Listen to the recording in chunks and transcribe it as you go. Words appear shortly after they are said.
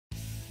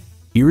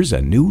Here's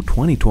a new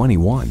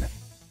 2021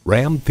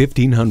 Ram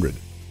 1500.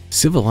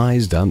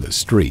 Civilized on the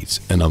streets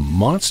and a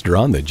monster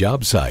on the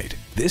job site,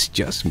 this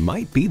just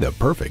might be the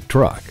perfect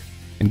truck.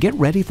 And get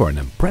ready for an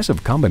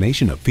impressive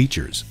combination of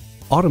features: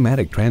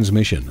 automatic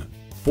transmission,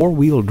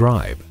 four-wheel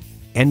drive,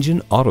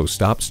 engine auto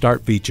stop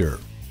start feature,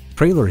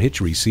 trailer hitch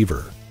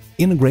receiver,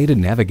 integrated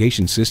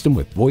navigation system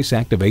with voice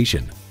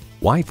activation,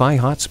 Wi-Fi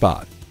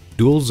hotspot,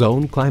 dual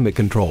zone climate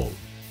control,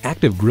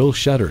 active grille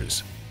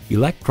shutters,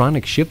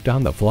 electronic shift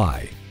on the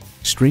fly,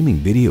 streaming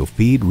video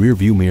feed rear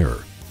view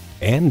mirror,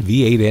 and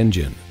V8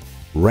 engine.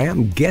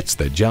 Ram gets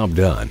the job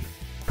done.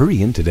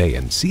 Hurry in today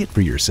and see it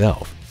for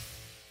yourself.